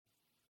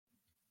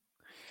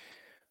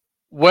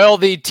Well,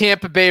 the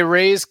Tampa Bay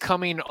Rays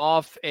coming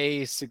off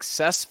a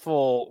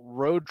successful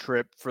road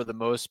trip for the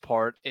most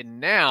part, and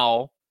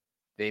now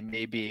they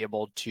may be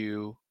able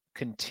to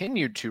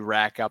continue to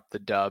rack up the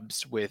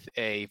dubs with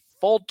a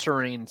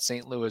faltering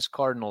St. Louis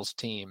Cardinals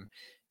team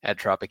at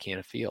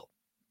Tropicana Field.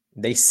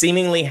 They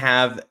seemingly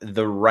have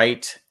the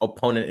right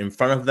opponent in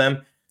front of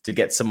them to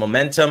get some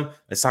momentum.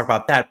 Let's talk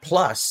about that,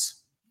 plus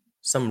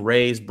some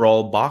Rays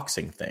brawl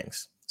boxing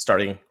things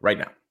starting right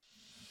now.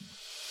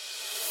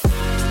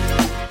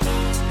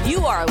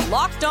 You are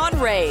Locked On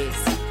Rays,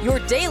 your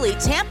daily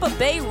Tampa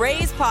Bay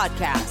Rays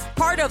podcast,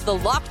 part of the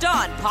Locked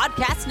On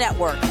Podcast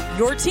Network,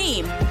 your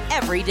team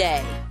every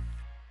day.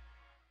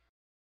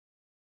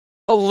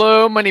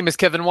 Hello, my name is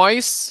Kevin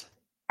Weiss.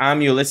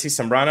 I'm Ulysses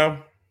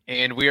Zambrano.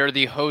 And we are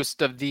the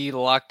host of the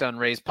Locked On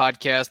Rays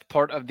podcast,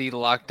 part of the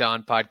Locked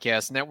On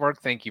Podcast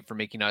Network. Thank you for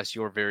making us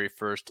your very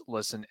first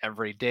listen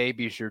every day.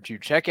 Be sure to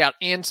check out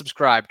and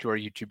subscribe to our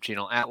YouTube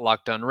channel at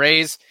Locked On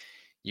Rays.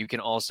 You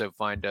can also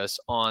find us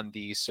on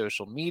the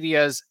social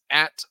medias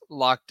at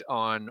Locked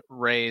On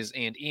Rays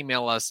and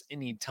email us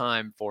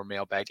anytime for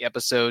mailbag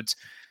episodes,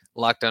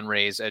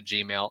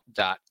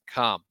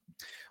 lockedonrays@gmail.com.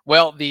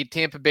 Well, the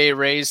Tampa Bay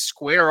Rays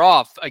square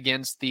off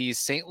against the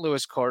St.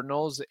 Louis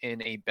Cardinals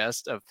in a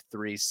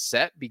best-of-3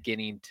 set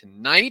beginning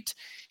tonight.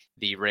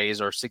 The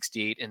Rays are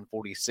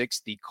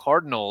 68-46. The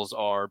Cardinals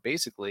are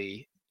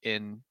basically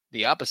in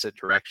the opposite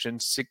direction,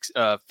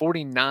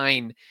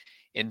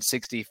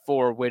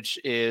 49-64, which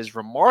is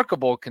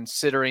remarkable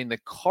considering the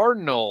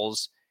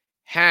Cardinals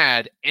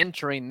had,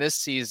 entering this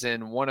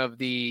season, one of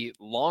the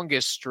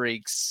longest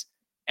streaks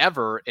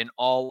ever in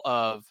all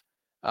of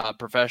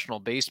professional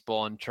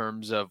baseball in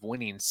terms of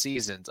winning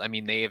seasons. I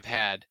mean, they have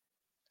had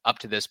up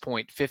to this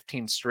point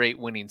 15 straight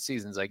winning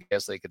seasons. I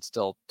guess they could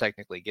still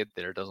technically get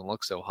there. It doesn't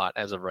look so hot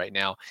as of right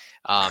now.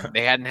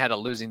 They hadn't had a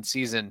losing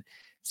season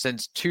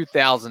since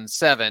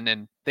 2007,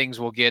 and things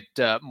will get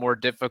more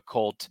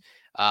difficult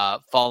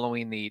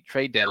following the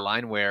trade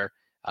deadline, where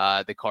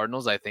the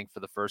Cardinals, I think for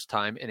the first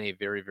time in a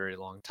very, very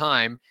long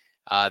time,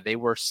 they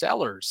were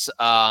sellers,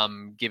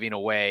 giving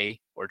away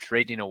or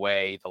trading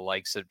away the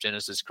likes of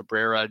Genesis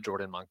Cabrera,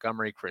 Jordan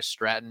Montgomery, Chris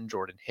Stratton,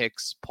 Jordan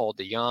Hicks, Paul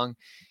DeJong,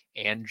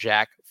 and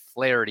Jack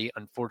Flaherty.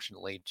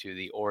 Unfortunately, to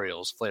the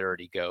Orioles,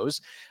 Flaherty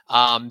goes.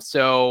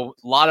 So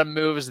a lot of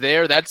moves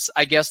there. That's,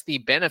 I guess, the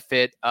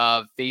benefit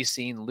of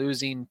facing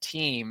losing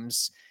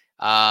teams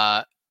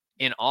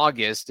in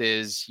August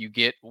is you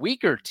get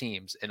weaker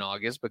teams in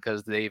August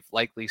because they've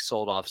likely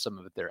sold off some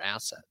of their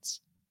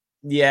assets.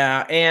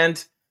 Yeah,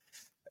 and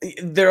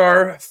there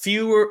are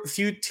few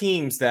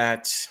teams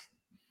that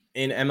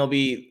in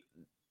MLB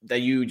that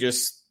you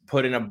just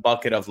put in a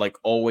bucket of like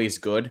always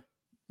good.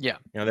 Yeah.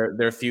 You know,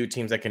 there are a few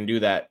teams that can do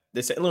that.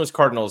 The St. Louis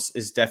Cardinals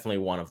is definitely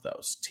one of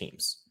those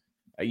teams.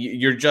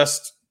 You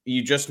just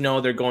know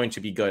they're going to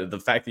be good.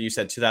 The fact that you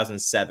said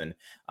 2007,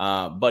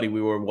 buddy,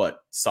 we were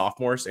what,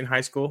 sophomores in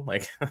high school?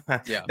 Like,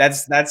 yeah,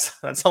 that's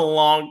a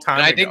long time.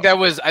 And I ago. think that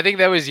was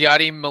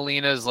Yadi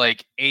Molina's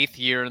like 8th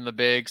year in the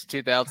bigs,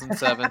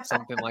 2007,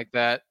 something like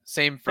that.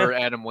 Same for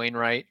Adam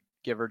Wainwright,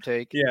 give or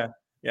take.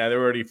 Yeah, they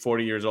were already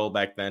 40 years old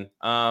back then.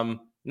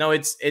 No,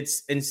 it's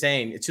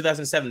insane.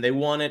 2007, they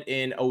won it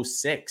in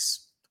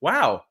 2006.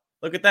 Wow,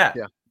 look at that.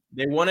 Yeah,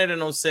 they won it in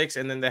 2006,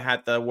 and then they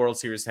had the World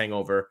Series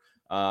hangover.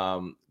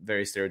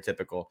 Very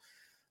stereotypical.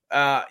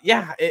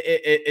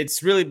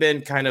 It's really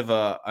been kind of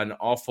an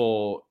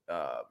awful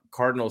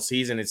Cardinal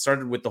season. It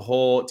started with the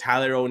whole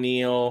Tyler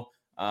O'Neill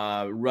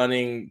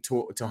running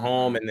to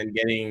home and then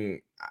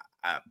getting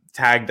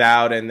tagged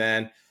out, and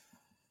then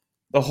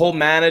the whole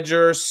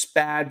manager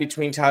spat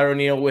between Tyler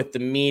O'Neill with the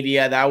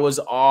media. That was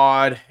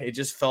odd. It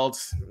just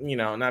felt,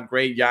 not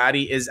great.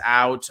 Yadi is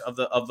out of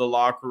the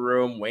locker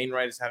room.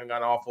 Wainwright is having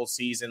an awful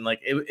season. Like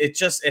it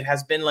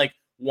has been like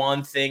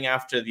one thing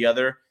after the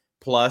other.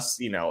 Plus,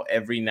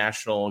 every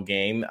national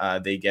game,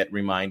 they get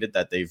reminded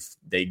that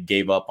they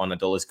gave up on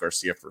Adolis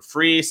Garcia for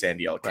free,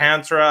 Sandy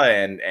Alcantara,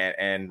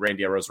 and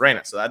Randy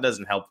Arozarena. So that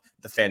doesn't help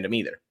the fandom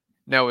either.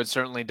 No, it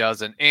certainly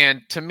doesn't.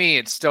 And to me,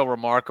 it's still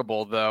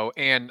remarkable, though.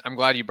 And I'm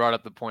glad you brought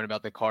up the point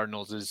about the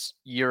Cardinals is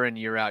year in,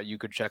 year out, you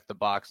could check the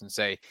box and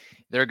say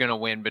they're going to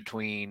win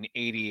between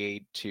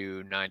 88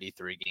 to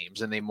 93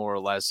 games. And they more or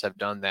less have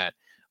done that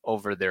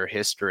over their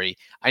history.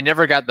 I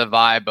never got the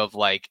vibe of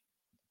like,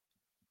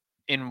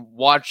 in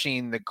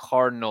watching the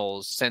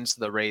Cardinals since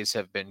the Rays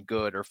have been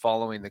good, or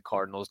following the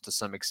Cardinals to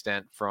some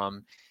extent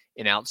from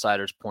an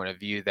outsider's point of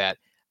view, that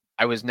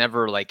I was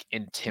never like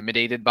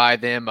intimidated by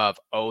them of,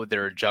 oh,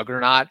 they're a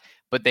juggernaut,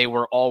 but they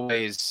were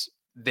always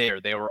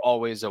there. They were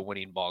always a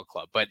winning ball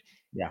club. But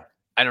yeah,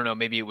 I don't know,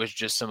 maybe it was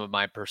just some of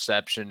my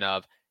perception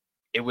of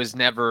it was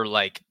never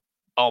like,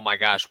 oh my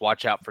gosh,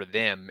 watch out for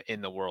them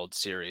in the World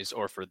Series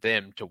or for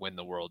them to win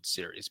the World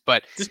Series.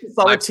 But just a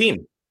solid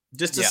team.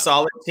 Just a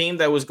solid team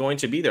that was going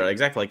to be there.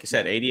 Exactly like you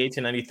said, 88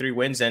 to 93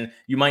 wins. And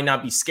you might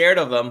not be scared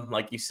of them,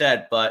 like you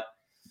said, but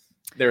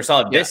they're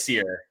solid this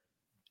year.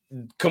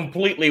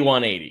 Completely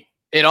 180.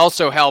 It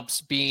also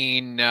helps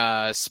being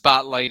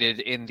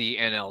spotlighted in the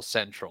NL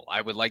Central.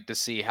 I would like to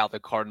see how the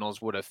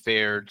Cardinals would have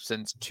fared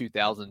since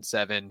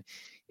 2007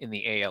 in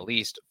the AL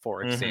East,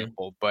 for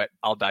example, but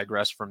I'll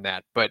digress from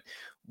that. But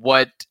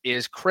what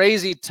is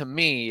crazy to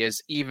me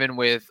is even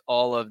with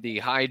all of the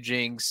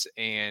hijinks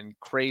and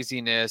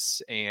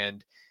craziness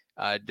and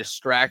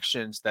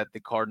distractions that the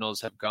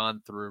Cardinals have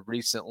gone through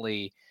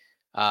recently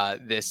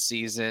this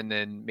season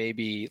and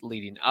maybe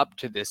leading up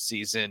to this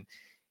season,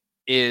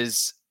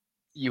 is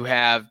you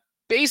have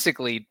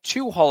basically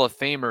 2 Hall of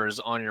Famers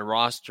on your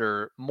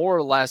roster, more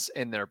or less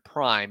in their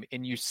prime,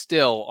 and you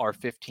still are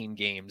 15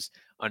 games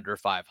under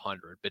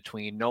 500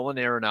 between Nolan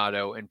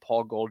Arenado and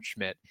Paul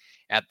Goldschmidt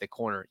at the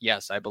corner.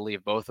 Yes, I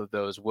believe both of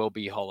those will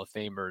be Hall of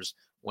Famers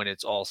when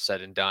it's all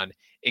said and done.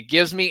 It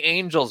gives me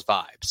Angels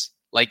vibes.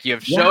 Like you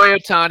have Shohei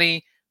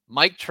Ohtani,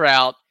 Mike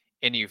Trout,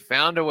 and you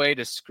found a way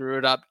to screw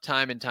it up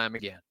time and time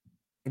again.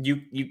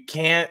 You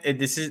can't.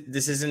 This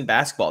isn't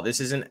basketball. This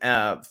isn't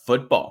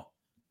football.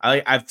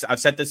 I've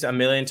said this a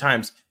million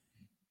times.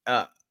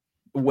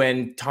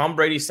 When Tom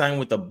Brady signed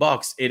with the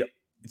Bucks, it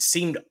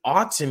seemed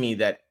odd to me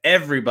that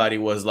everybody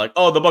was like,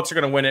 "Oh, the Bucks are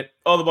going to win it.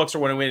 Oh, the Bucks are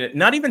going to win it."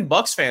 Not even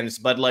Bucks fans,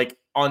 but like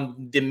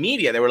on the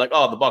media, they were like,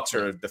 "Oh, the Bucks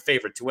are the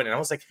favorite to win." And I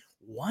was like,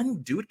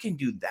 "One dude can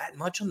do that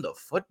much on the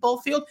football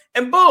field,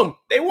 and boom,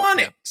 they won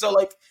it." So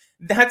like.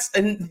 That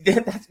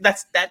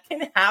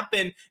can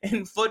happen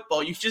in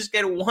football. You just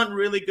get one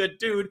really good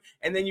dude,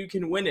 and then you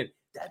can win it.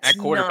 That's at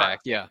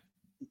quarterback, yeah,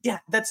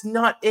 that's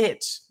not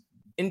it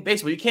in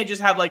baseball. You can't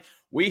just have like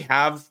we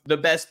have the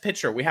best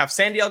pitcher. We have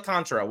Sandy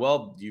Alcantara.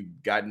 Well, you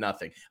got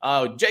nothing.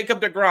 Jacob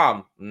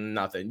deGrom,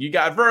 nothing. You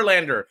got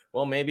Verlander.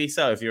 Well, maybe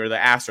so if you're the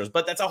Astros,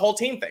 but that's a whole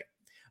team thing.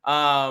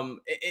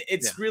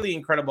 It's really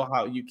incredible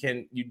how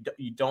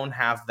you don't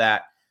have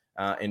that.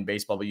 In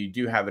baseball, but you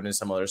do have it in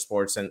some other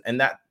sports, and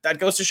that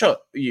goes to show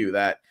you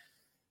that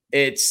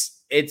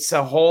it's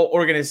a whole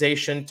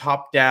organization,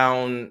 top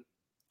down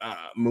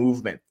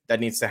movement that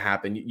needs to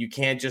happen. You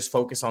can't just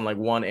focus on like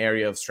one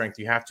area of strength.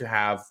 You have to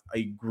have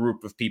a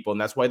group of people, and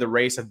that's why the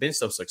Rays have been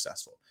so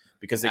successful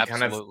because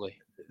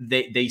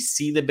they they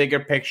see the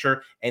bigger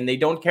picture and they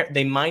don't care.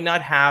 They might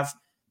not have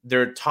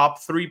their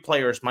top 3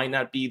 players, might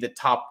not be the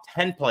top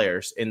 10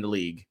 players in the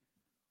league,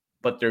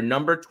 but their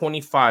number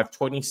 25,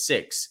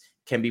 26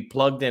 can be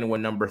plugged in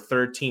when number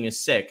 13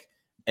 is sick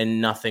and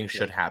nothing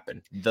should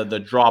happen. The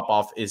drop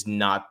off is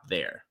not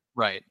there.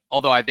 Right.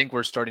 Although I think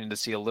we're starting to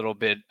see a little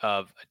bit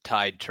of a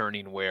tide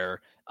turning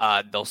where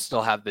they'll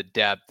still have the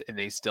depth and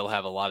they still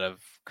have a lot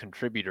of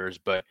contributors,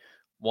 but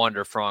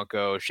Wander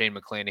Franco, Shane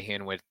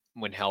McClanahan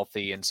when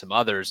healthy, and some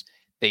others,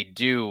 they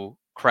do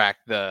crack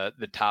the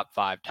top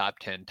 5, top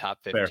 10, top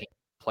 15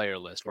 player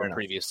list, where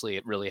previously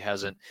it really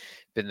hasn't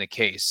been the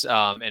case.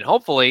 And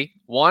hopefully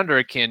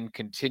Wander can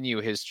continue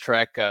his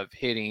trek of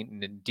hitting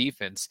and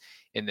defense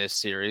in this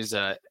series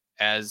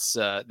as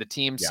the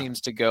team seems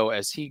to go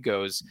as he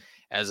goes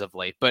as of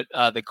late. But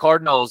the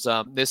Cardinals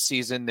this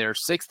season, they're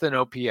 6th in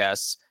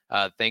OPS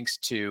thanks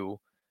to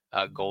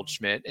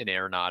Goldschmidt and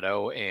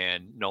Arenado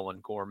and Nolan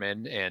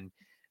Gorman and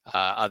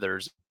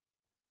others.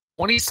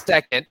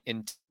 22nd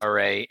in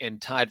TRA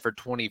and tied for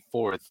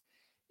 24th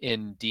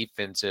in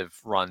defensive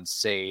runs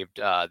saved.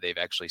 They've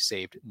actually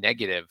saved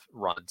negative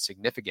runs,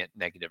 significant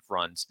negative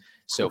runs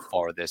so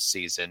far this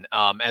season.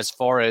 As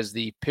far as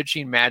the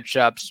pitching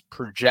matchups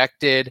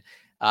projected,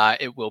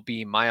 it will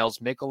be Miles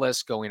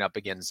Mikolas going up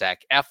against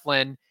Zach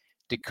Eflin,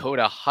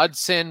 Dakota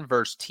Hudson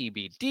versus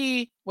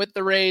TBD with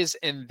the Rays,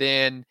 and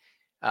then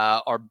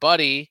our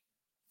buddy,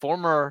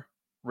 former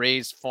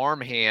Rays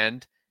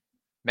farmhand,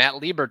 Matt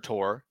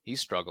Liberatore, he's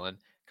struggling,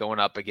 going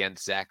up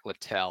against Zach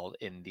Littell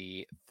in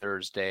the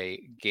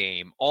Thursday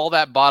game. All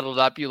that bottled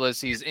up,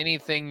 Ulysses.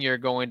 Anything you're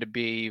going to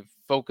be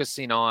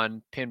focusing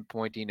on,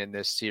 pinpointing in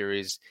this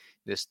series,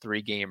 this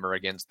 3-gamer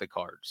against the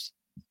Cards?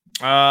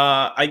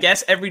 I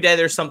guess every day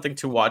there's something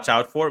to watch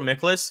out for.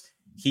 Mikolas,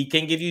 he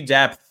can give you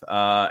depth,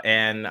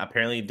 and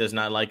apparently does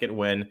not like it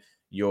when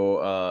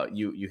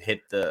you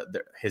hit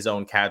his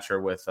own catcher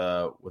with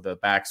a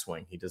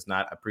backswing. He does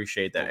not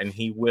appreciate that, and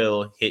he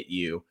will hit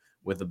you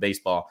with a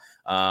baseball.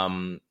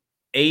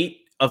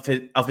 8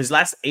 of his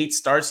last 8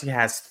 starts, he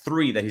has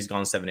 3 that he's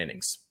gone 7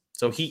 innings.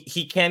 So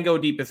he can go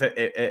deep if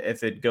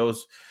it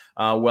goes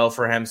well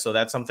for him. So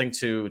that's something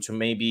to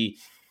maybe,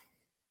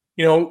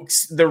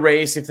 the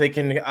Rays, if they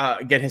can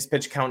get his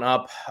pitch count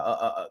up,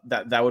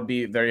 that would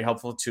be very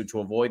helpful to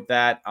avoid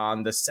that.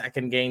 On the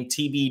second game,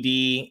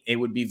 TBD, it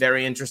would be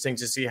very interesting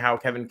to see how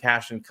Kevin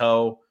Cash and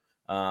co.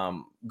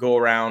 Go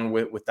around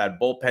with that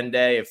bullpen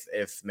day.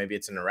 If maybe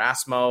it's an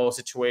Erasmo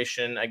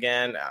situation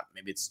again,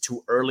 maybe it's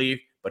too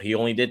early, but he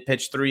only did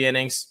pitch 3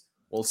 innings.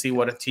 We'll see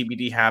what a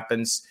TBD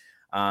happens.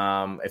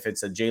 If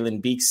it's a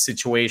Jalen Beeks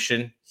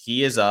situation,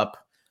 he is up.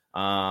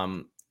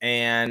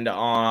 And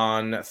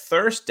on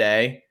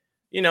Thursday,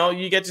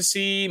 you get to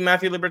see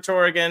Matthew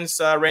Liberatore against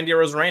Randy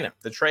Arozarena,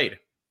 the trade.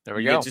 There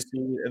we go. Get to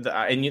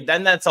see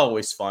then that's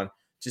always fun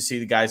to see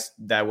the guys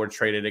that were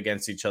traded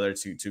against each other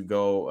to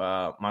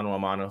go mano a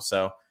mano.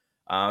 So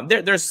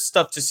there's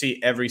stuff to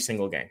see every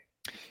single game.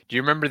 Do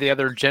you remember the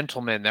other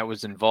gentleman that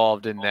was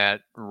involved in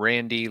that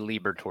Randy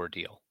Libertor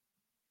deal?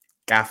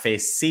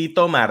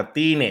 Cafecito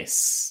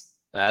Martinez.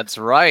 That's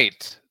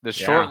right. The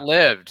Yeah.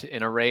 short-lived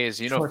in a Rays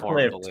uniform,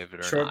 Short-lived. believe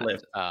it or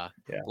Short-lived. not.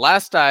 Yeah.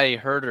 Last I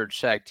heard or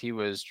checked, he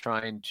was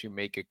trying to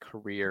make a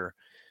career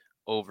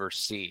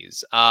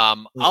overseas.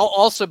 I'll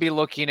also be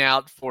looking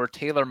out for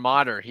Taylor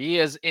Motter. He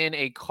is in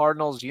a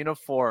Cardinals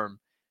uniform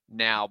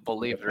now,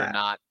 believe it or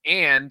not,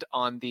 and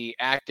on the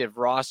active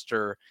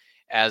roster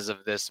as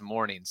of this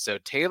morning. So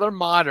Taylor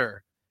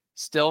Motter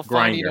still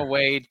finding a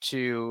way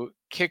to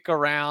kick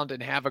around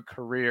and have a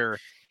career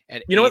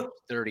at age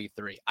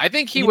 33. I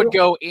think he would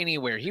go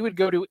anywhere. He would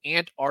go to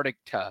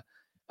Antarctica.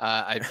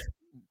 I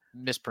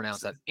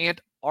mispronounced that.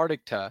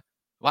 Antarctica.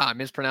 Wow, I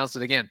mispronounced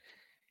it again.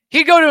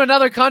 He'd go to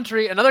another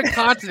country, another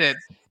continent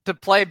to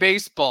play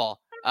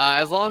baseball.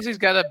 As long as he's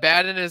got a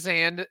bat in his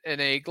hand and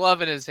a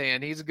glove in his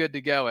hand, he's good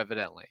to go,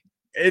 evidently.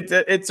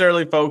 It's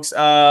early, folks.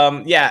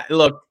 Yeah,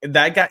 look,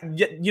 that guy.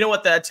 You know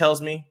what that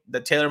tells me?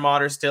 That Taylor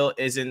Motter still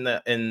is in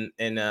the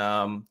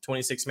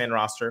 26-man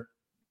roster.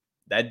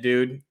 That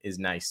dude is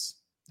nice.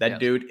 That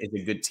dude is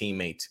a good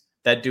teammate.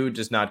 That dude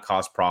does not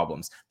cause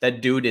problems.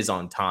 That dude is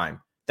on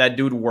time. That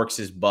dude works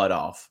his butt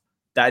off.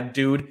 That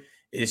dude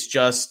is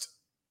just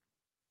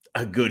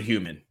a good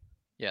human.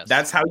 Yes.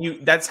 That's how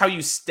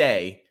you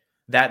stay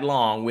that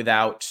long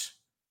without,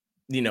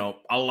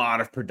 a lot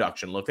of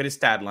production. Look at his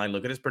stat line.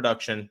 Look at his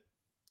production.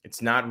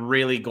 It's not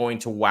really going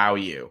to wow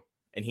you.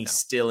 And he's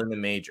still in the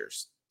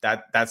majors.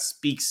 That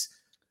speaks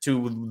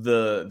to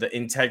the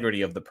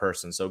integrity of the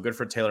person. So good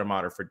for Taylor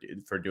Motter for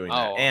doing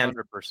that. And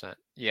 100%.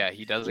 Yeah,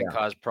 he doesn't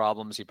cause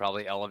problems. He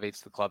probably elevates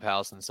the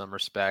clubhouse in some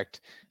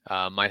respect.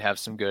 Might have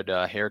some good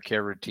hair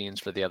care routines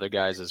for the other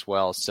guys as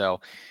well.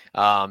 So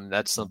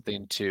that's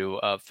something to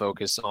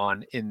focus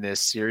on in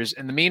this series.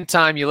 In the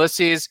meantime,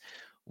 Ulysses,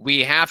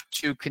 we have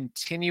to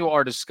continue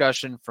our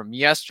discussion from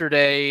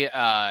yesterday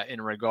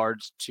in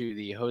regards to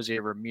the Jose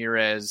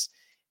Ramirez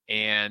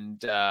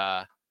and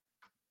oh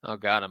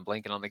God, I'm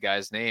blanking on the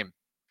guy's name.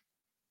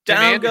 Tim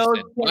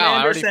Anderson. Wow,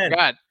 I already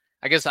forgot.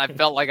 I guess I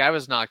felt like I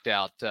was knocked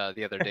out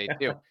the other day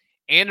too.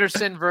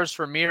 Anderson versus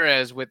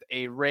Ramirez with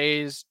a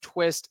Rays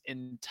twist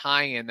and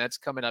tie-in. That's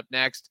coming up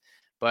next.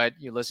 But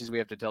Ulysses, we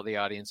have to tell the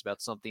audience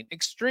about something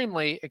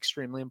extremely,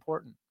 extremely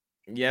important.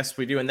 Yes,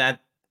 we do. And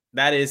that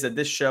is that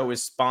this show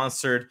is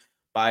sponsored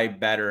by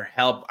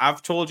BetterHelp.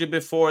 I've told you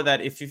before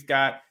that if you've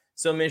got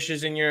some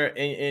issues in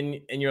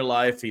your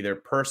life, either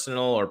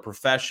personal or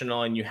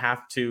professional, and you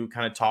have to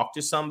kind of talk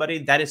to somebody,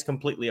 that is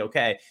completely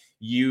okay.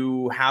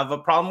 You have a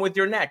problem with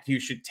your neck, you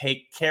should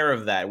take care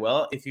of that.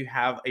 Well, if you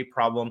have a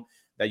problem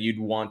that you'd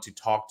want to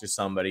talk to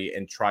somebody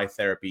and try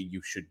therapy,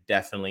 you should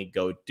definitely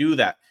go do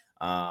that.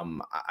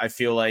 I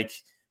feel like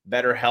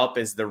BetterHelp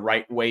is the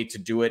right way to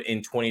do it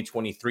in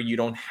 2023. You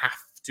don't have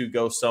to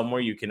go somewhere.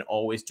 You can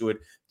always do it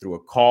through a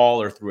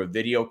call or through a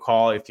video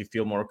call if you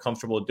feel more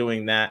comfortable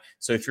doing that.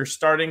 So if you're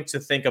starting to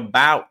think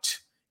about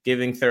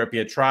giving therapy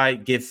a try,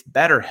 give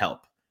BetterHelp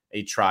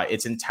a try.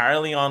 It's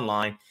entirely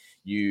online.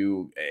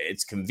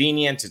 It's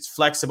convenient, it's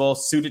flexible,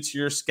 suited to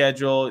your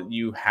schedule.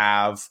 You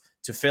have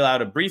to fill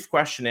out a brief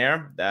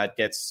questionnaire that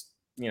gets,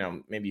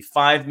 maybe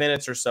 5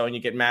 minutes or so, and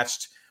you get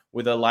matched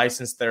with a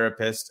licensed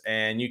therapist,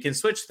 and you can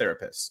switch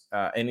therapists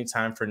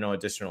anytime for no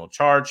additional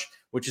charge,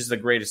 which is the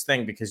greatest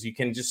thing because you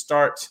can just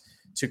start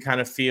to kind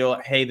of feel,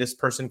 hey, this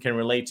person can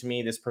relate to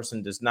me, this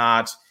person does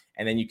not,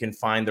 and then you can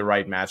find the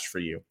right match for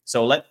you.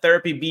 So let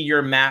therapy be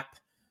your map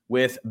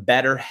with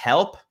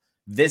BetterHelp.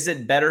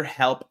 Visit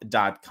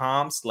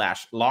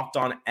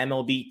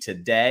betterhelp.com/lockedonmlb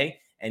today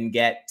and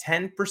get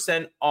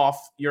 10%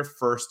 off your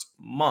first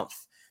month.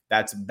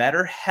 That's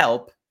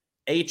BetterHelp,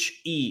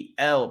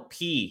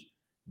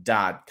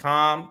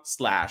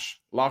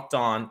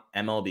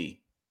 HELP.com/lockedonmlb.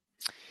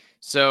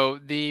 So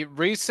the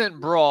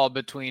recent brawl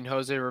between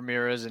Jose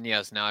Ramirez and,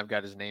 yes, now I've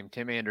got his name,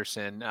 Tim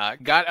Anderson,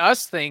 got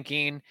us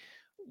thinking,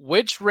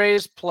 which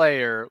Rays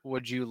player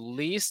would you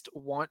least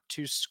want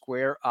to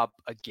square up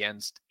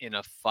against in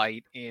a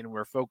fight? And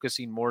we're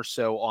focusing more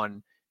so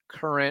on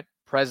current,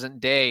 present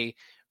day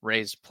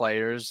Rays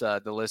players.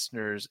 The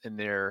listeners in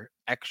their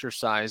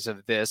exercise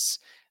of this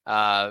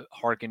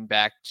harken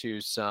back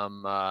to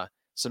some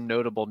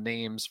notable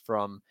names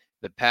from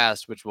the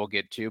past, which we'll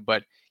get to.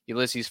 But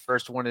Ulysses,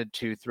 first wanted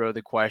to throw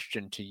the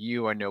question to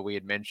you. I know we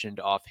had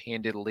mentioned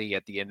offhandedly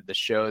at the end of the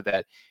show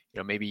that,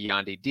 maybe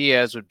Yandy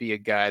Diaz would be a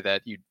guy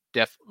that you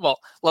well,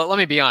 let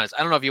me be honest.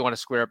 I don't know if you want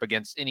to square up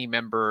against any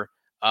member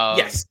of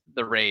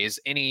the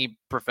Rays, any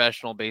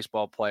professional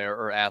baseball player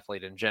or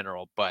athlete in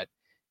general, but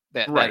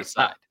that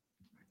aside.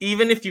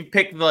 Even if you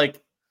pick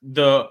like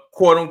the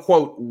quote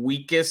unquote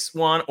weakest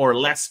one or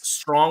less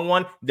strong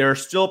one, they're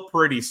still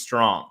pretty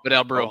strong. But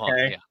El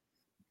Brujan,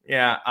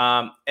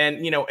 yeah.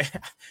 And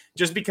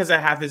just because I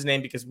have his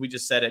name, because we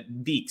just said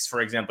it, Beeks,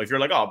 for example, if you're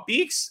like, oh,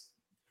 Beeks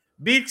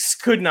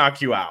could knock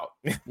you out.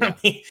 Yeah.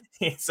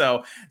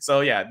 so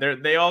yeah,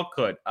 they all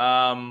could.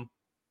 I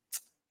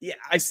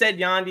said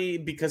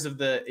Yandy because of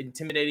the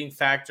intimidating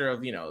factor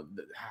of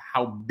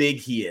how big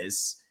he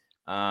is.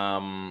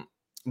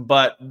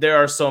 but there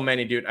are so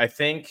many, dude. I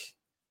think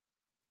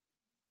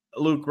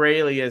Luke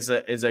Rayleigh is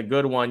a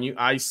good one.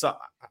 I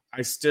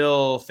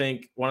still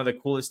think one of the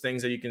coolest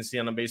things that you can see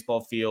on a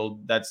baseball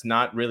field that's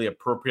not really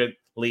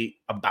appropriately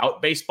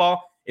about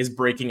baseball is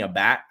breaking a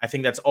bat. I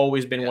think that's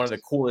always been one of the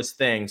coolest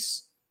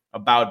things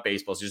about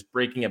baseball, is just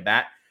breaking a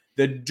bat.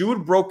 The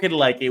dude broke it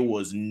like it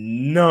was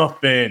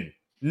nothing.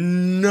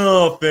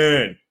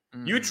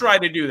 You try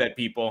to do that,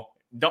 people.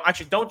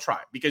 Don't try,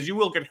 because you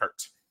will get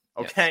hurt.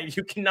 Okay,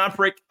 you cannot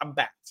break a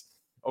bat.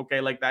 Okay,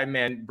 like that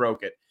man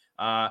broke it.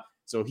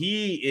 So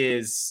he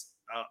is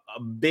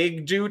a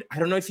big dude. I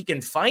don't know if he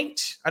can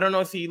fight. I don't know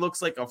if he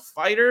looks like a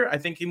fighter. I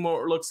think he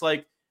more looks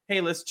like,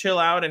 hey, let's chill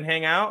out and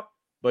hang out.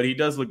 But he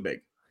does look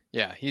big.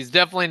 Yeah, he's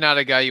definitely not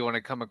a guy you want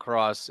to come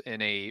across in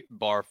a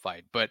bar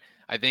fight. But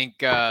I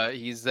think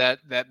he's that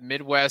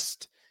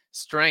Midwest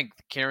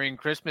strength, carrying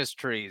Christmas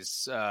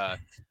trees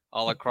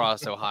all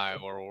across Ohio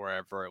or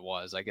wherever it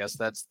was. I guess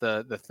that's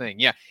the thing.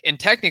 Yeah, and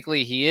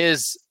technically he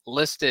is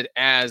listed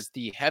as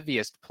the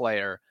heaviest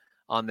player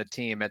on the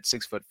team at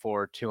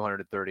 6'4",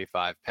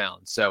 235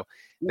 pounds. So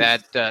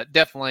that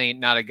definitely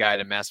not a guy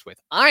to mess with.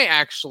 I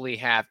actually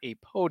have a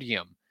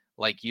podium,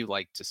 like you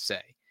like to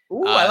say.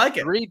 Ooh, I like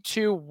it. 3,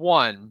 2,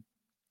 1.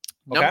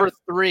 Okay. Number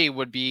 3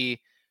 would be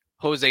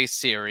Jose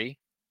Siri,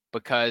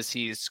 because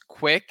he's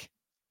quick,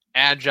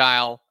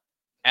 agile,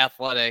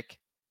 athletic,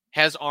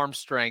 has arm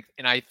strength,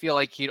 and I feel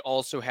like he'd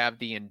also have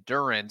the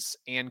endurance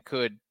and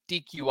could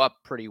deke you up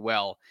pretty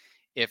well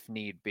if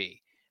need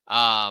be.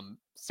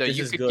 So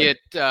you could get,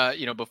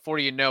 before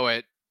you know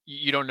it,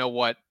 you don't know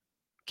what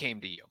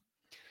came to you.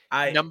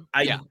 I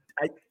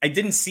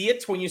didn't see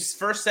it when you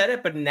first said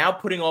it, but now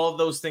putting all of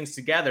those things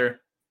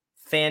together,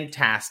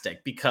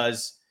 fantastic,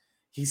 because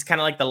he's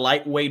kind of like the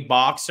lightweight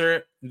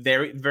boxer,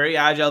 very, very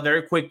agile,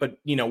 very quick, but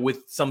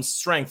with some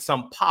strength,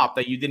 some pop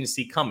that you didn't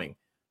see coming.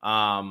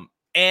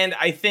 And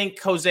I think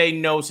Jose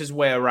knows his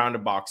way around a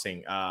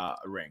boxing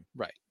ring.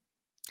 Right.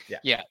 Yeah.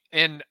 Yeah.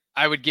 And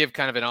I would give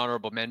kind of an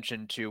honorable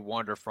mention to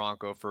Wander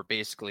Franco for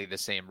basically the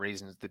same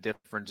reasons. The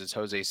difference is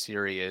Jose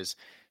Siri is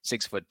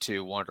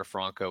 6'2", Wander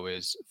Franco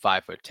is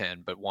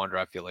 5'10", but Wander,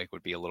 I feel like,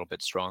 would be a little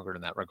bit stronger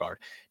in that regard.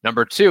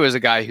 Number 2 is a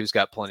guy who's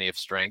got plenty of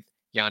strength,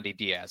 Yandy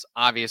Diaz.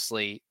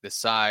 Obviously, the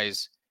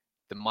size,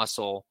 the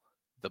muscle,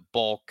 the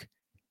bulk.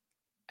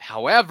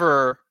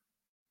 However,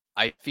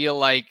 I feel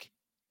like,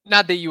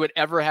 not that you would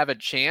ever have a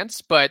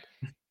chance, but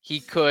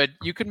you could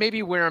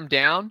maybe wear him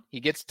down. He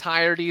gets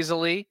tired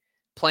easily.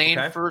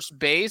 Playing first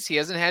base, he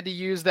hasn't had to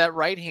use that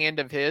right hand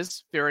of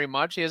his very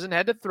much. He hasn't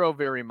had to throw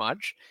very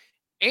much,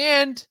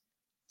 and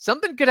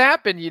something could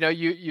happen.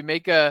 You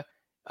make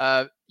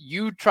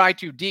you try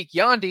to deke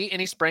Yandy,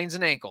 and he sprains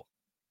an ankle,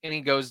 and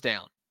he goes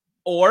down.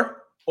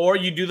 Or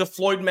you do the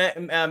Floyd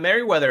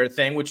Merriweather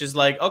thing, which is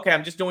like, okay,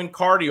 I'm just doing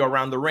cardio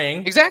around the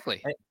ring,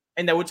 exactly,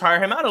 and that would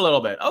tire him out a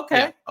little bit.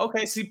 Okay,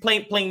 See,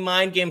 playing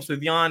mind games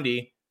with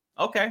Yandy.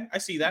 Okay, I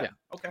see that. Yeah.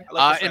 Okay, I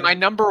like and my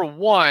number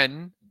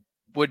 1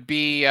 would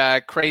be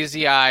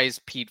Crazy Eyes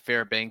Pete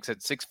Fairbanks at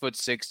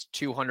 6'6",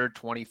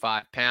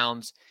 225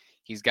 pounds.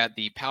 He's got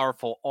the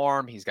powerful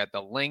arm. He's got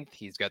the length.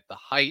 He's got the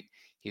height.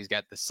 He's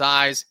got the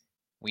size.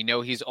 We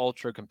know he's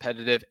ultra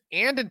competitive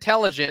and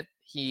intelligent.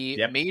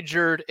 He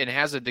majored and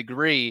has a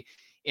degree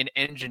in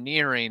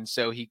engineering,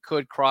 so he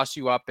could cross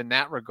you up in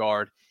that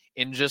regard.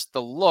 And just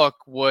the look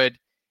would,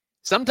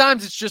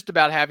 sometimes it's just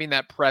about having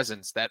that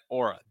presence, that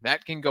aura.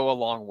 That can go a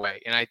long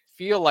way. And I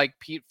feel like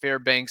Pete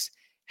Fairbanks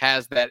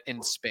has that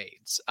in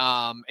spades.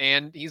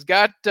 And he's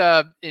got,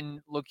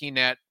 in looking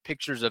at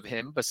pictures of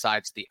him,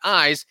 besides the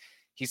eyes,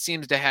 he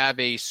seems to have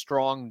a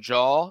strong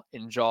jaw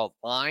and jaw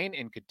line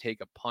and could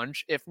take a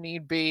punch if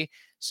need be.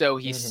 So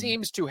he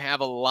seems to have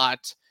a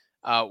lot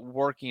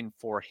working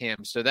for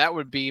him. So that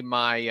would be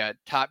my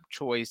top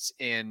choice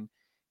in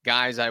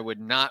guys I would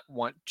not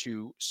want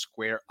to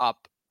square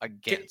up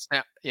against.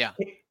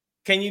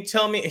 Can you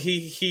tell me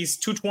he's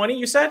 220,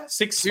 you said?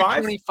 6'5"?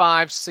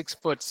 225,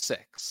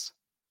 6'6".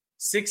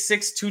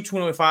 6'6",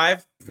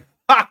 225.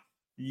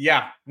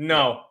 Yeah,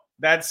 no,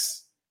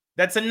 that's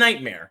a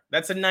nightmare.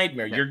 That's a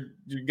nightmare. Yeah.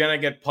 You're gonna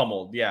get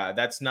pummeled. Yeah,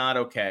 that's not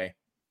okay.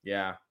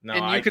 Yeah, no.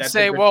 And you could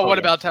say, well, what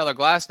about Tyler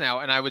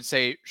Glasnow? And I would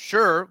say,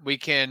 sure, we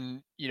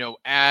can,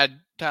 add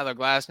Tyler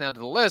Glasnow to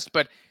the list,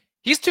 but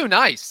he's too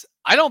nice.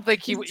 I don't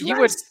think he would.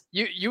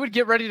 You would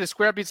get ready to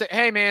square up. You'd say,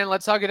 hey man,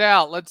 let's hug it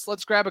out.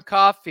 Let's grab a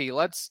coffee.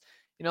 Let's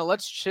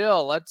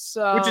chill.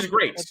 Which is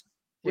great.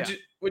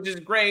 Which is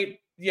great.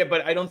 Yeah,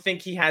 but I don't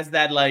think he has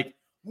that, like,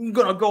 I'm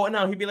gonna go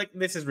now. He'd be like,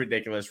 this is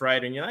ridiculous,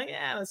 right? And you're like,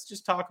 yeah, let's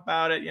just talk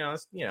about it.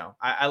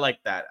 I like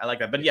that. I like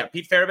that. But yeah,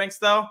 Pete Fairbanks,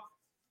 though,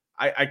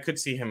 I could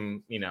see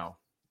him,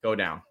 go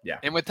down. Yeah.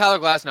 And with Tyler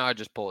Glasnow, I'd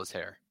just pull his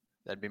hair.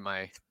 That'd be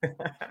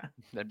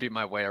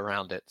my way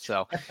around it.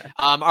 So,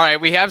 all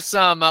right, we have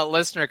some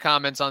listener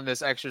comments on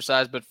this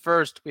exercise, but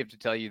first we have to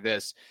tell you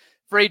this.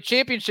 For a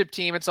championship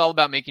team, it's all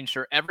about making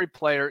sure every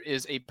player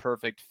is a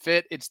perfect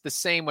fit. It's the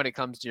same when it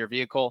comes to your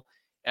vehicle.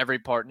 Every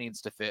part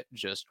needs to fit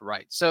just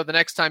right. So the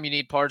next time you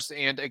need parts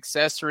and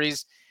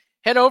accessories,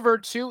 head over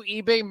to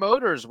eBay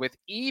Motors. With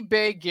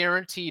eBay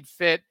Guaranteed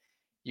Fit,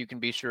 you can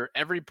be sure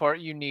every part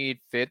you need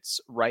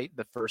fits right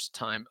the first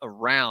time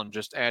around.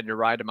 Just add your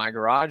ride to My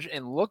Garage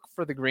and look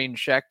for the green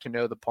check to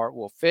know the part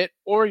will fit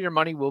or your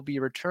money will be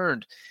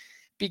returned.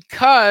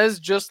 Because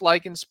just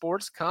like in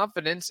sports,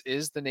 confidence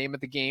is the name of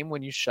the game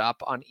when you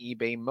shop on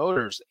eBay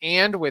Motors.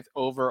 And with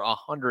over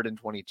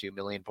 122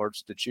 million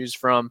parts to choose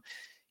from,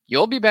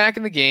 you'll be back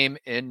in the game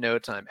in no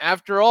time.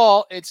 After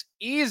all, it's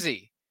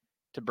easy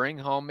to bring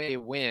home a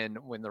win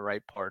when the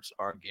right parts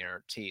are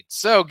guaranteed.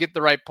 So get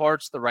the right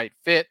parts, the right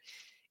fit,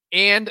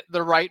 and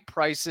the right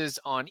prices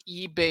on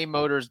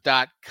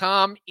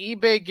ebaymotors.com.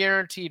 eBay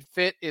Guaranteed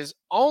Fit is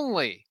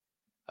only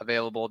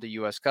available to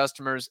U.S.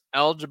 customers.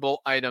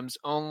 Eligible items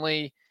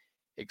only.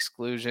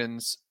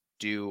 Exclusions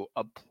do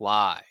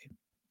apply.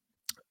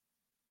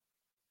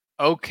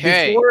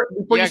 Okay.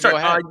 Before you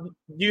start, do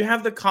you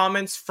have the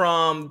comments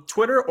from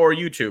Twitter or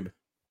YouTube?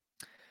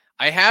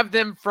 I have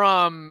them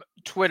from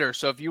Twitter.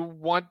 So if you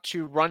want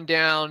to run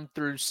down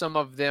through some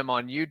of them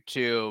on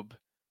YouTube,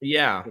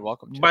 yeah, you're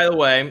welcome to. By the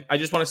way, I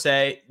just want to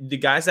say the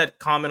guys that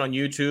comment on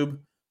YouTube,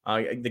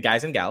 the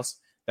guys and gals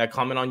that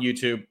comment on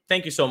YouTube,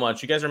 thank you so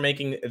much. You guys are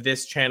making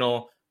this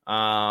channel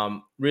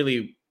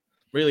really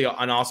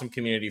an awesome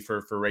community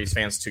for race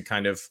fans to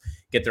kind of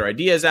get their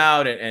ideas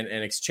out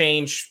and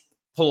exchange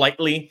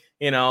politely,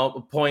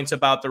 points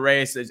about the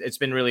race. It's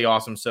been really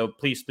awesome. So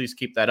please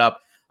keep that up.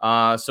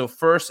 So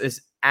first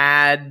is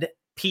Ad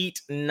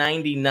Pete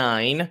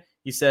 99.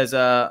 He says,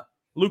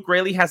 Luke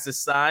Rayleigh has the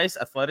size,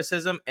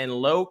 athleticism, and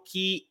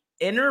low-key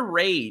inner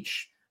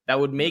rage that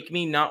would make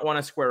me not want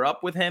to square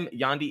up with him.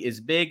 Yandy is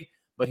big,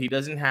 but he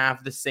doesn't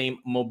have the same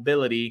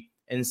mobility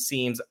and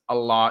seems a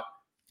lot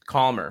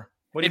calmer.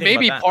 What do you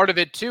think about that? Part of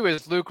it, too,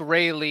 is Luke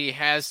Rayleigh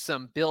has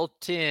some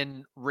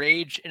built-in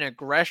rage and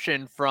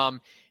aggression from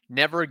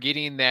never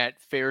getting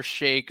that fair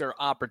shake or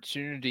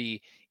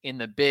opportunity in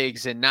the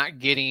bigs and not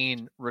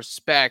getting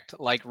respect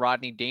like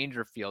Rodney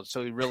Dangerfield.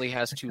 So he really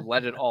has to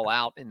let it all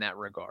out in that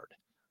regard.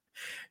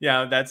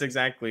 Yeah, that's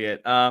exactly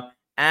it.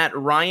 At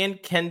Ryan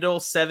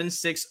Kendall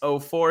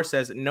 7604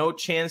 says, no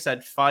chance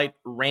I'd fight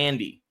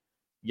Randy.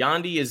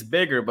 Yandy is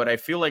bigger, but I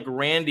feel like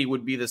Randy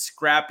would be the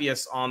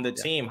scrappiest on the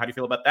team. How do you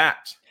feel about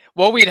that?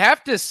 Well, we'd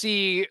have to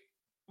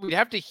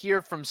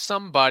hear from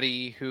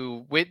somebody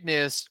who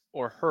witnessed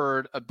or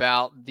heard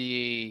about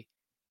the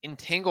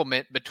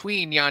entanglement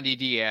between Yandy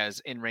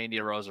Diaz and Randy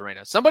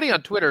Arozarena. Somebody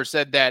on Twitter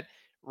said that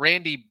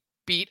Randy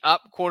beat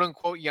up, quote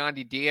unquote,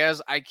 Yandy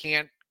Diaz. I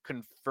can't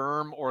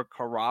confirm or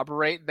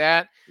corroborate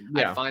that.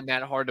 Yeah. I find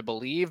that hard to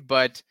believe,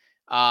 but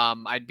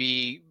I'd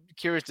be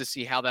curious to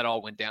see how that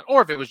all went down,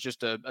 or if it was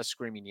just a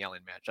screaming,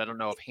 yelling match. I don't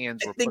know if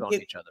hands were put on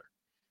each other.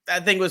 I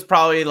think it was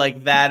probably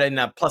like that, and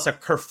plus a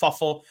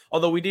kerfuffle.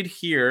 Although we did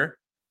hear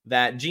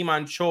that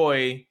Ji-Man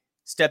Choi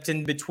stepped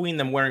in between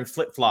them wearing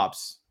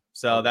flip-flops.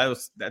 So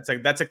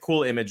that's a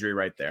cool imagery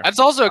right there. That's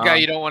also a guy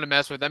you don't want to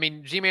mess with. I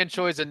mean, Ji-Man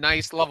Choi is a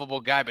nice,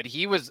 lovable guy, but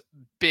he was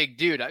big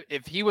dude.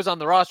 If he was on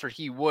the roster,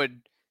 he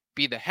would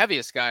be the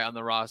heaviest guy on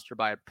the roster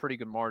by a pretty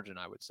good margin,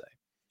 I would say.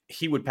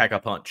 He would pack a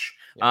punch.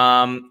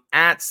 Yeah.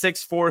 At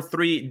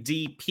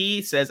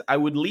 643DP says, I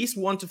would least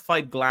want to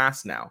fight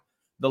Glass now.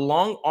 The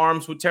long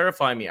arms would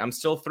terrify me. I'm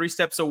still 3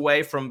 steps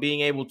away from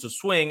being able to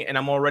swing, and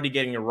I'm already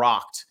getting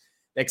rocked.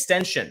 The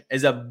extension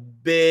is a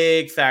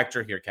big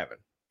factor here, Kevin.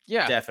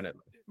 Yeah,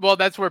 definitely. Well,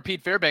 that's where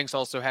Pete Fairbanks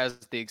also has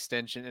the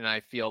extension, and I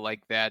feel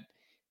like that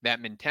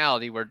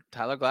mentality where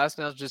Tyler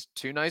Glasnow is just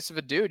too nice of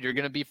a dude. You're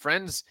going to be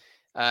friends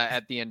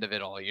at the end of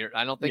it all.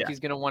 I don't think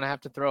he's going to want to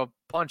have to throw a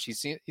punch.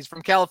 He's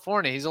from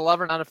California. He's a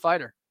lover, not a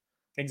fighter.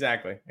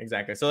 Exactly.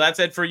 So that's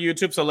it for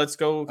YouTube. So let's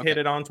go hit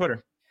it on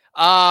Twitter.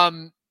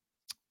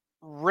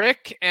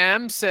 Rick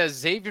M says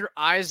Xavier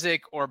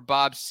Isaac or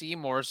Bob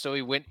Seymour. So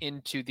he went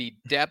into the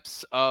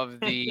depths of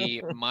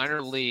the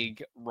minor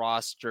league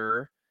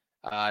roster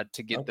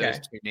to get those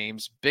two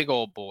names. Big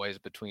old boys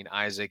between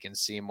Isaac and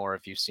Seymour,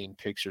 if you've seen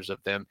pictures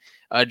of them.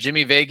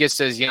 Jimmy Vegas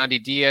says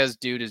Yandy Diaz,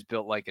 dude, is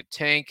built like a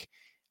tank.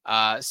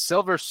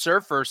 Silver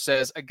Surfer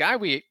says a guy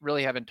we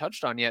really haven't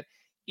touched on yet,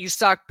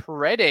 Isaac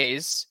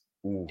Paredes,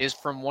 is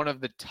from one of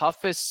the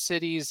toughest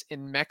cities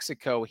in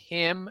Mexico.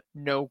 Him,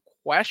 no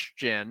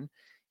question.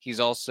 He's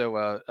also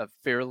a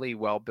fairly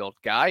well-built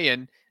guy,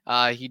 and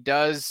he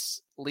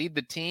does lead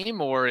the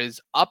team or is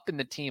up in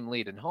the team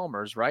lead in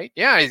homers, right?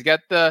 Yeah, he's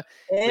got the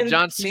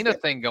John Cena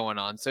thing going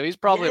on, so he's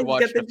probably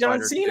watched the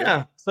John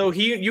Cena. So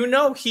he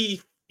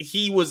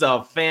was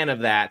a fan of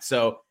that,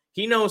 so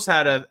he knows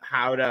how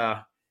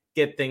to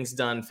get things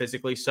done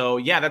physically. So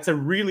yeah, that's a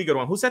really good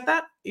one. Who said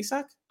that,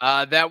 Isaac?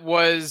 That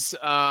was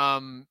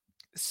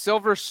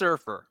Silver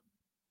Surfer.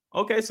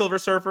 Okay, Silver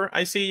Surfer.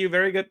 I see you.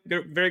 Very good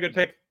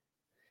pick.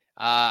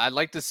 I'd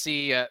like to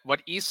see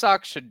what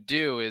Isak should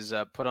do is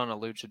put on a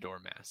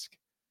luchador mask.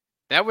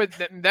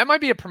 That might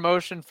be a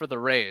promotion for the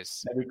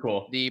Rays. That'd be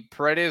cool. The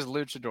Paredes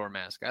luchador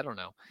mask. I don't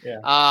know.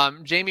 Yeah.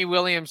 Jamie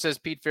Williams says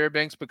Pete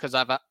Fairbanks because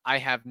I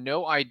have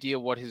no idea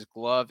what his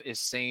glove is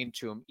saying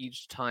to him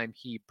each time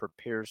he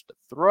prepares to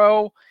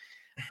throw.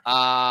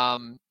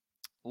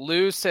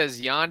 Lou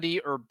says Yandy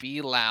or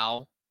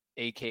Bilal,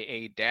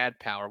 aka Dad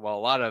Power. Well, a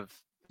lot of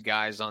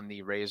guys on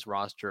the Rays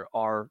roster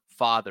are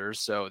fathers,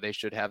 so they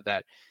should have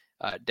that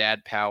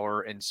dad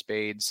power in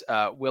spades.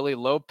 Willie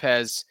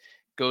Lopez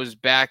goes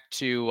back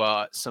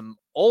to some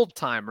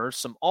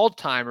all-timers,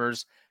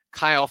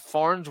 Kyle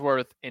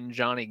Farnsworth and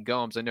Johnny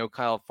Gomes. I know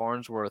Kyle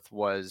Farnsworth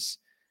was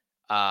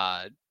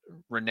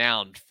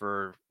renowned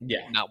for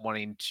not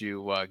wanting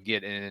to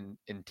get in an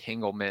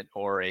entanglement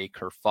or a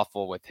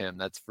kerfuffle with him.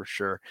 That's for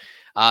sure.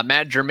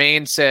 Matt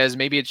Germain says,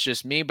 maybe it's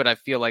just me, but I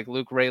feel like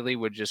Luke Raley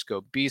would just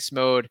go beast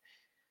mode.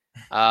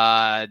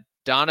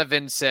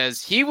 Donovan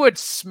says he would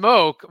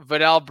smoke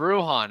Vidal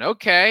Brujan.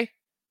 Okay.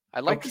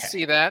 I'd like to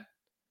see that.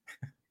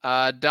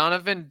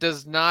 Donovan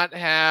does not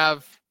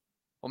have,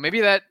 well,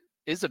 maybe that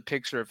is a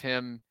picture of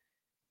him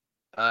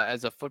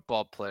as a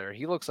football player.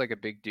 He looks like a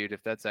big dude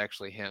if that's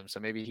actually him. So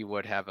maybe he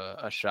would have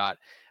a shot.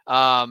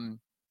 Colin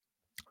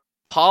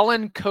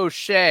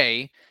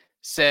Cochet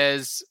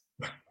says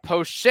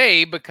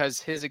Poche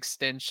because his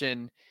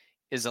extension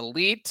is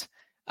elite.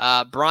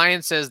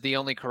 Brian says the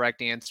only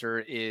correct answer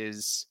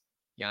is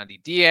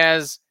Yandy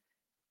Diaz.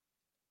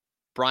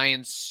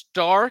 Brian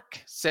Stark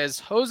says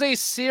Jose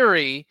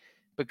Siri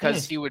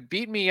because he would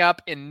beat me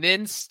up and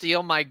then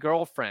steal my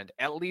girlfriend.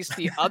 At least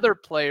the other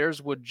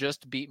players would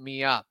just beat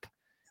me up.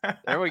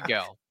 There we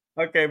go.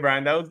 Okay,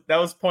 Brian, that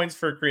was points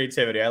for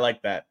creativity. I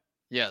like that.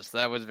 Yes,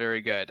 that was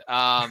very good.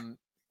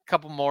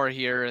 Couple more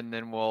here, and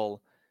then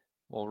we'll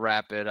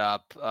wrap it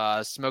up.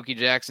 Smokey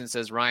Jackson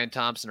says Ryan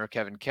Thompson or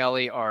Kevin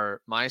Kelly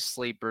are my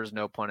sleepers,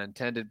 no pun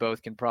intended.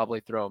 Both can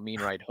probably throw a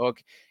mean right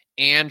hook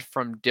and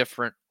from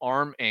different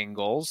arm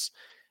angles.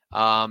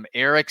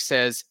 Eric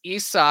says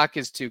Isak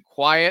is too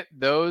quiet.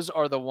 Those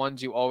are the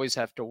ones you always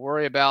have to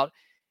worry about.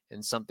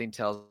 And something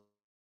tells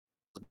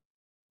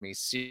me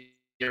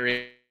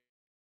Siri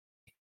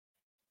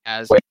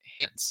as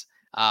hands.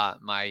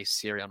 My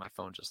Siri on my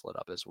phone just lit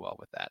up as well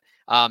with that.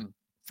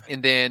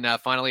 And then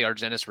finally,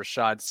 Argenis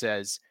Rashad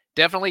says,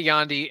 definitely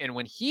Yandy. And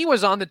when he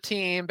was on the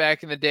team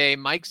back in the day,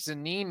 Mike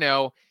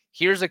Zunino,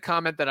 here's a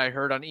comment that I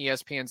heard on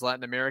ESPN's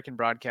Latin American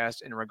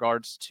broadcast in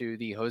regards to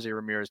the Jose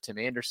Ramirez-Tim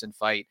Anderson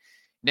fight.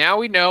 Now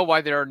we know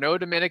why there are no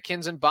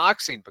Dominicans in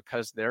boxing,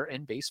 because they're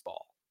in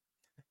baseball.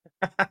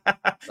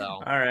 So,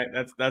 all right,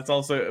 that's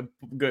also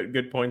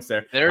good points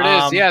there. There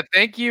it is. Yeah,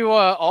 thank you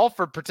all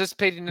for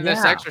participating in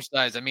this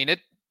exercise. I mean,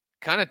 it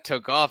kind of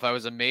took off. I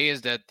was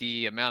amazed at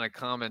the amount of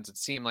comments. It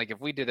seemed like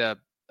if we did a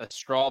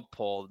straw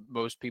poll,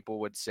 most people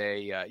would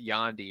say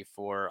Yandy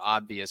for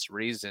obvious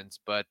reasons,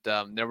 but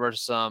there were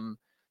some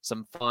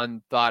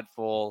fun,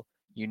 thoughtful,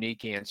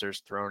 unique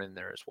answers thrown in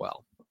there as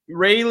well.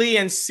 Rayleigh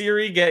and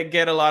Siri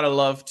get a lot of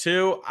love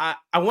too. I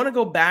want to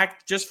go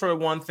back just for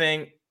one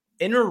thing.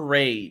 Inner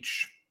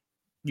Rage.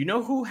 You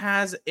know who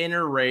has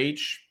Inner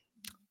Rage?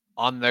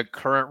 On the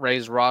current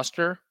Rays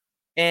roster?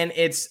 And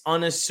it's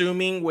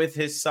unassuming with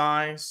his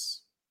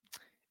size.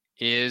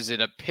 Is it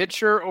a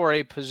pitcher or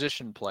a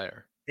position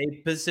player?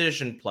 A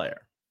position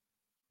player.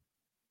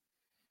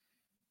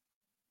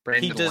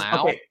 Brandon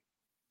Lau? Okay.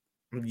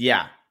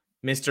 Yeah.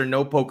 Mr.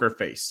 No Poker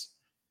Face.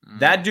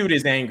 That dude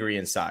is angry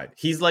inside.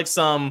 He's like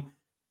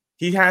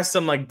he has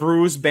some like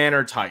Bruce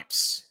Banner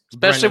types.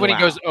 Especially when he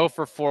goes 0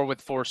 for 4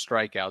 with 4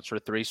 strikeouts or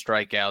 3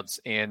 strikeouts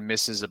and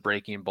misses a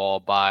breaking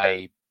ball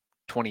by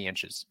 20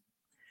 inches.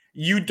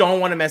 You don't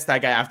want to mess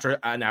that guy after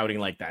an outing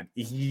like that.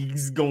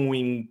 He's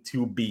going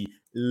to be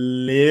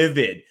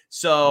livid.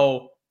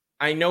 So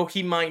I know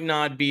he might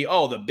not be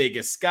the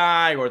biggest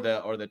guy or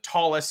the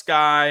tallest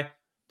guy,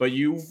 but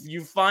you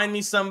find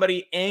me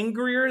somebody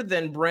angrier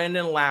than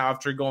Brandon Lau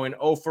after going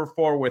 0 for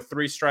 4 with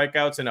 3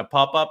 strikeouts and a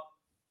pop-up.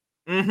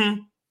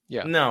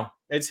 Yeah. No,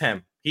 it's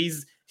him.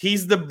 He's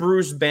the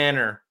Bruce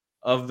Banner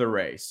of the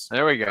race.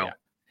 There we go.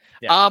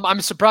 Yeah. I'm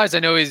surprised. I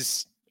know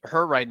he's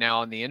hurt right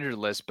now on the injured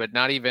list, but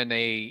not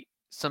even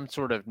some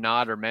sort of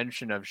nod or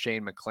mention of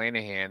Shane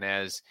McClanahan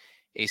as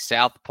a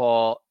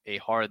southpaw, a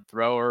hard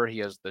thrower. He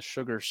has the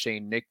Sugar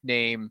Shane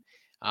nickname.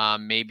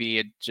 Maybe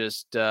it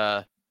just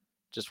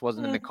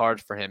wasn't in the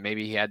cards for him.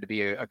 Maybe he had to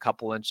be a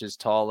couple inches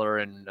taller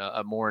and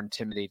a more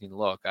intimidating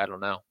look. I don't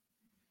know.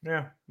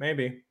 Yeah,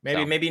 maybe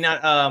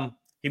not.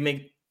 He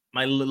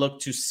might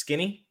look too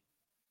skinny.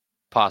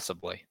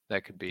 Possibly.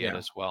 That could be it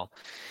as well.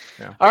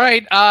 Yeah. All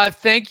right.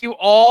 Thank you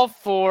all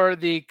for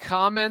the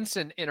comments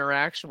and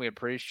interaction. We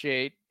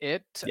appreciate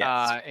it.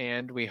 Yes.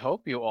 And we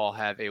hope you all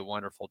have a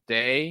wonderful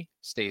day.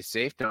 Stay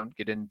safe. Don't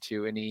get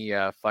into any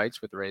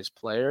fights with Rays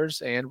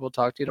players. And we'll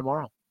talk to you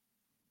tomorrow.